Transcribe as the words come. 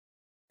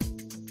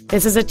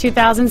This is a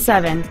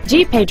 2007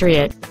 Jeep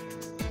Patriot.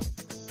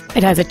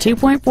 It has a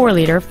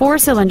 2.4-liter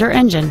four-cylinder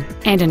engine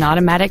and an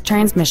automatic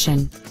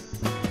transmission.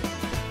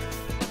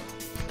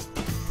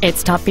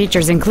 Its top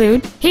features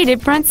include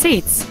heated front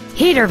seats,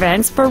 heater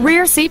vents for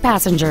rear seat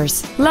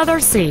passengers, leather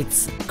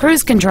seats,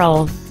 cruise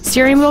control,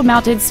 steering wheel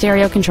mounted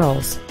stereo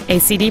controls, a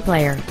CD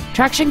player,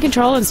 traction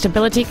control and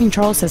stability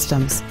control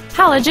systems,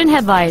 halogen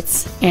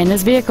headlights, and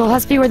this vehicle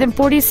has fewer than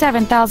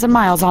 47,000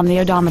 miles on the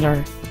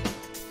odometer.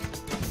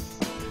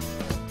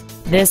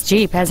 This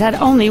Jeep has had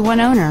only one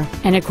owner,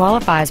 and it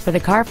qualifies for the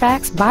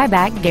Carfax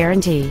buyback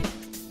guarantee.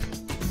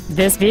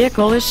 This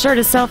vehicle is sure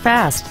to sell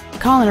fast.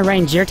 Call and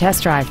arrange your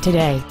test drive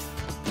today.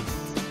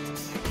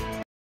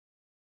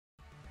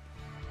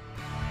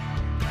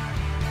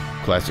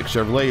 Classic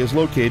Chevrolet is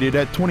located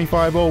at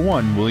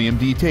 2501 William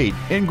D Tate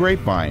in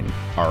Grapevine.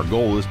 Our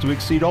goal is to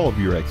exceed all of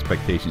your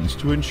expectations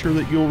to ensure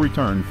that you'll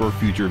return for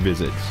future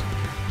visits.